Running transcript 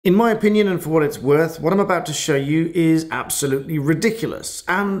In my opinion, and for what it's worth, what I'm about to show you is absolutely ridiculous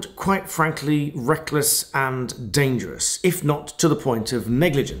and, quite frankly, reckless and dangerous, if not to the point of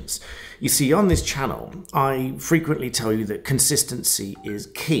negligence. You see, on this channel, I frequently tell you that consistency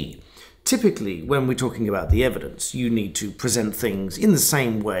is key. Typically, when we're talking about the evidence, you need to present things in the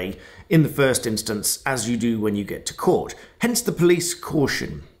same way in the first instance as you do when you get to court. Hence the police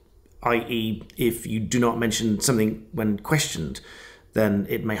caution, i.e., if you do not mention something when questioned, then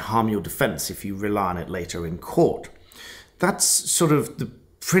it may harm your defense if you rely on it later in court. That's sort of the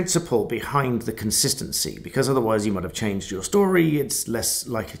principle behind the consistency, because otherwise you might have changed your story, it's less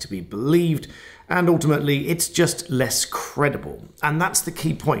likely to be believed, and ultimately it's just less credible. And that's the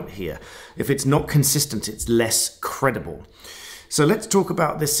key point here. If it's not consistent, it's less credible. So let's talk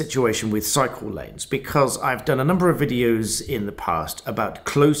about this situation with cycle lanes, because I've done a number of videos in the past about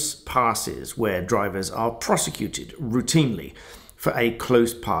close passes where drivers are prosecuted routinely for a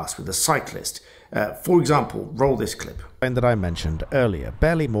close pass with a cyclist. For example, roll this clip. That I mentioned earlier,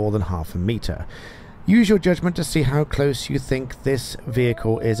 barely more than half a meter. Use your judgment to see how close you think this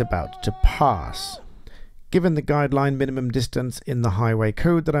vehicle is about to pass. Given the guideline minimum distance in the highway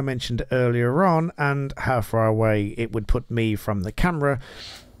code that I mentioned earlier on, and how far away it would put me from the camera,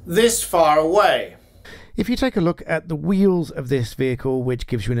 this far away. If you take a look at the wheels of this vehicle, which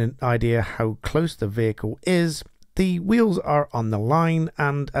gives you an idea how close the vehicle is, the wheels are on the line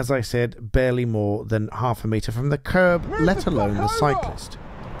and, as I said, barely more than half a meter from the curb, let alone the cyclist.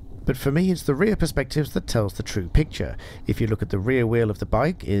 But for me, it's the rear perspectives that tells the true picture. If you look at the rear wheel of the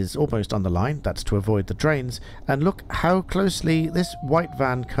bike is almost on the line, that's to avoid the drains, and look how closely this white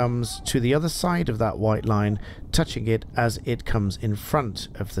van comes to the other side of that white line, touching it as it comes in front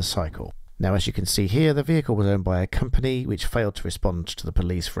of the cycle. Now, as you can see here, the vehicle was owned by a company which failed to respond to the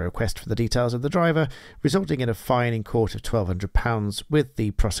police for a request for the details of the driver, resulting in a fine in court of £1,200 with the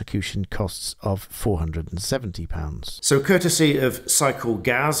prosecution costs of £470. So courtesy of Cycle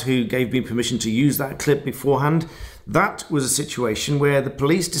Gaz, who gave me permission to use that clip beforehand, that was a situation where the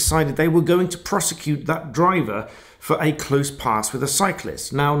police decided they were going to prosecute that driver for a close pass with a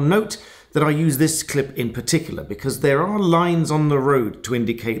cyclist. Now note that I use this clip in particular because there are lines on the road to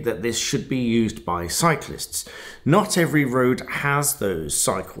indicate that this should be used by cyclists. Not every road has those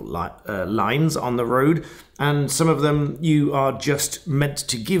cycle lines on the road, and some of them you are just meant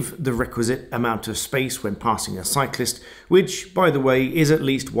to give the requisite amount of space when passing a cyclist, which, by the way, is at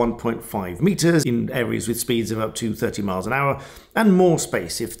least 1.5 meters in areas with speeds of up to 30 miles an hour, and more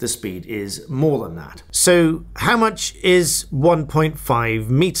space if the speed is more than that. So how much is 1.5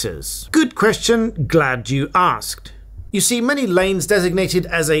 meters? Good question, glad you asked. You see, many lanes designated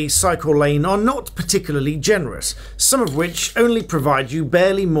as a cycle lane are not particularly generous, some of which only provide you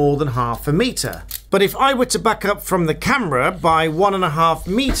barely more than half a meter. But if I were to back up from the camera by 1.5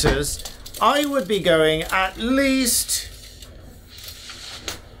 meters, I would be going at least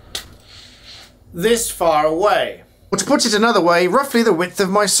this far away. Or to put it another way, roughly the width of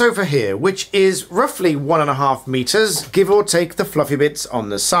my sofa here, which is roughly 1.5 meters, give or take the fluffy bits on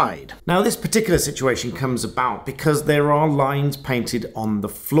the side. Now, this particular situation comes about because there are lines painted on the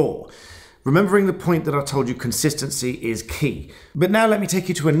floor. Remembering the point that I told you, consistency is key. But now let me take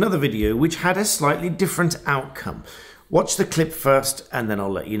you to another video which had a slightly different outcome. Watch the clip first and then I'll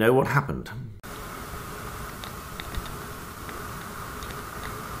let you know what happened.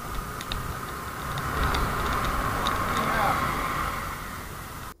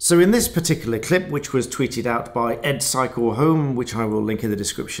 So in this particular clip, which was tweeted out by Ed Cycle Home, which I will link in the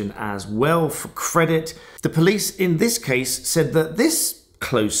description as well for credit, the police in this case said that this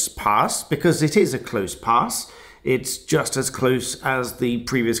close pass, because it is a close pass, it's just as close as the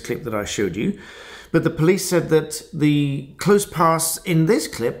previous clip that I showed you, but the police said that the close pass in this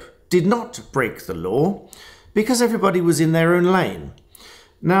clip did not break the law because everybody was in their own lane.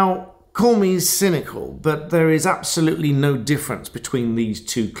 Now, call me cynical, but there is absolutely no difference between these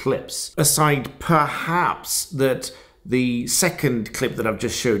two clips, aside perhaps that the second clip that I've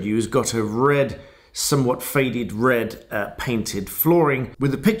just showed you has got a red, somewhat faded red painted flooring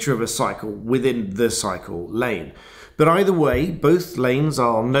with a picture of a cycle within the cycle lane. But either way, both lanes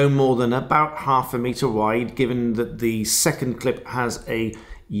are no more than about half a meter wide, given that the second clip has a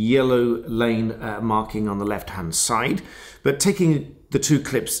yellow lane marking on the left-hand side. But taking the two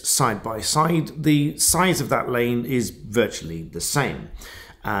clips side by side, the size of that lane is virtually the same,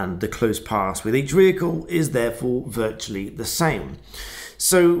 and the close pass with each vehicle is therefore virtually the same.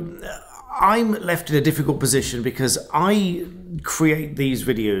 So I'm left in a difficult position because I create these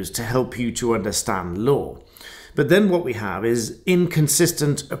videos to help you to understand law. But then what we have is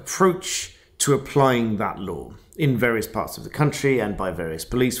inconsistent approach to applying that law in various parts of the country and by various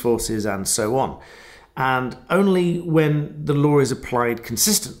police forces and so on. And only when the law is applied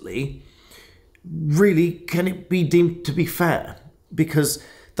consistently really can it be deemed to be fair, because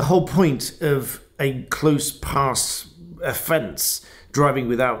the whole point of a close pass offence, driving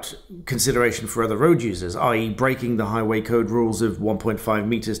without consideration for other road users, i.e. breaking the highway code rules of 1.5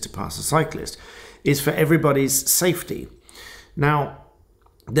 metres to pass a cyclist, is for everybody's safety. Now,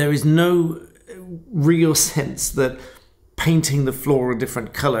 there is no real sense that painting the floor a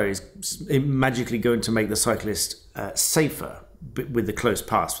different colour is magically going to make the cyclist safer with the close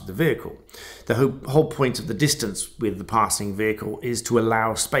pass with the vehicle. The whole point of the distance with the passing vehicle is to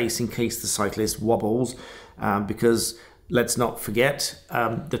allow space in case the cyclist wobbles, because let's not forget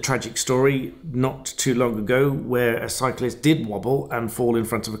the tragic story not too long ago where a cyclist did wobble and fall in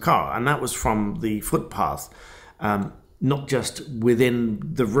front of a car, and that was from the footpath, not just within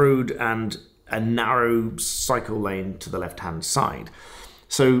the road and a narrow cycle lane to the left-hand side.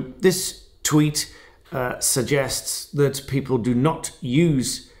 So this tweet suggests that people do not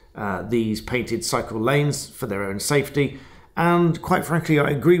use these painted cycle lanes for their own safety, and quite frankly I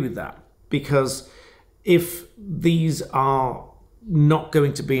agree with that, because if these are not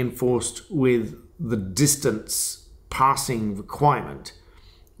going to be enforced with the distance passing requirement,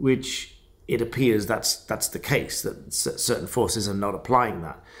 which it appears that's the case, that certain forces are not applying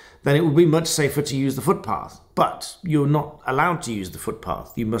that, then it would be much safer to use the footpath. But you're not allowed to use the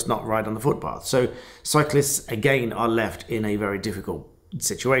footpath. You must not ride on the footpath. So cyclists, again, are left in a very difficult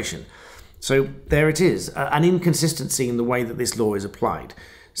situation. So there it is, an inconsistency in the way that this law is applied.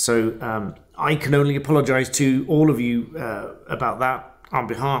 So I can only apologise to all of you about that on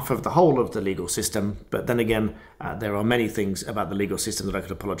behalf of the whole of the legal system, but then again, there are many things about the legal system that I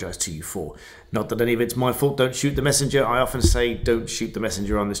could apologise to you for. Not that any of it's my fault, don't shoot the messenger. I often say don't shoot the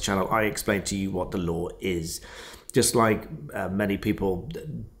messenger on this channel. I explain to you what the law is. Just like many people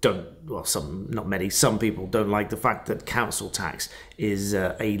don't, well, not many, some people don't like the fact that council tax is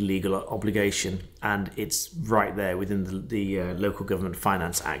a legal obligation, and it's right there within the Local Government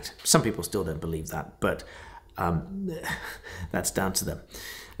Finance Act. Some people still don't believe that, but that's down to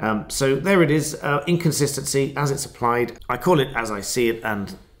them. So there it is, inconsistency as it's applied. I call it as I see it,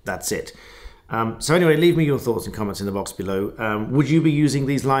 and that's it. So anyway, leave me your thoughts and comments in the box below. Would you be using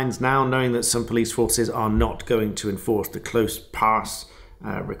these lines now, knowing that some police forces are not going to enforce the close pass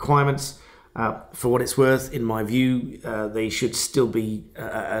requirements? For what it's worth, in my view, they should still be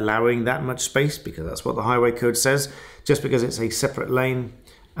allowing that much space, because that's what the highway code says, just because it's a separate lane.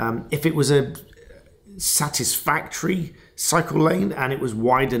 If it was a satisfactory cycle lane and it was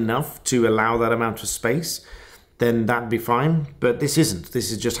wide enough to allow that amount of space, then that'd be fine. But this isn't.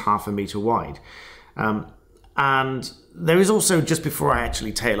 This is just 0.5 meter wide. And there is also, just before I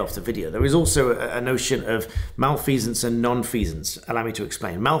actually tail off the video, there is also a notion of malfeasance and nonfeasance. Allow me to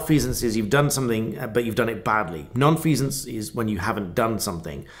explain. Malfeasance is you've done something, but you've done it badly. Nonfeasance is when you haven't done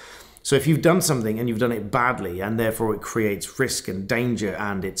something. So if you've done something and you've done it badly, and therefore it creates risk and danger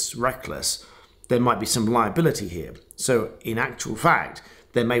and it's reckless, there might be some liability here. So in actual fact,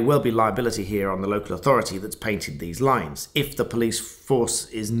 there may well be liability here on the local authority that's painted these lines if the police force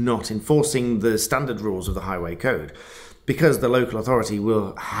is not enforcing the standard rules of the highway code, because the local authority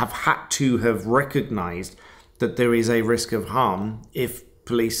will have had to have recognised that there is a risk of harm if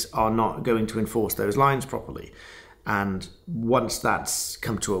police are not going to enforce those lines properly. And once that's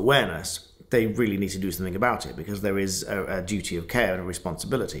come to awareness, they really need to do something about it, because there is a duty of care and a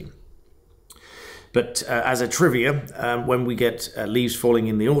responsibility. But as a trivia, when we get leaves falling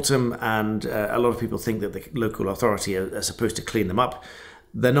in the autumn, and a lot of people think that the local authority are supposed to clean them up,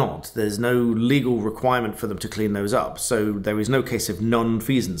 they're not. There's no legal requirement for them to clean those up. So there is no case of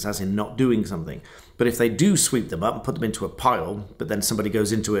nonfeasance, as in not doing something. But if they do sweep them up and put them into a pile, but then somebody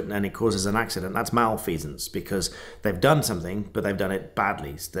goes into it and it causes an accident, that's malfeasance, because they've done something, but they've done it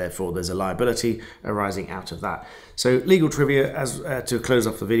badly. Therefore, there's a liability arising out of that. So legal trivia as to close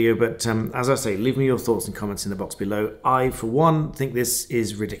off the video. But as I say, leave me your thoughts and comments in the box below. I, for one, think this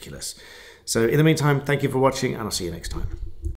is ridiculous. So in the meantime, thank you for watching, and I'll see you next time.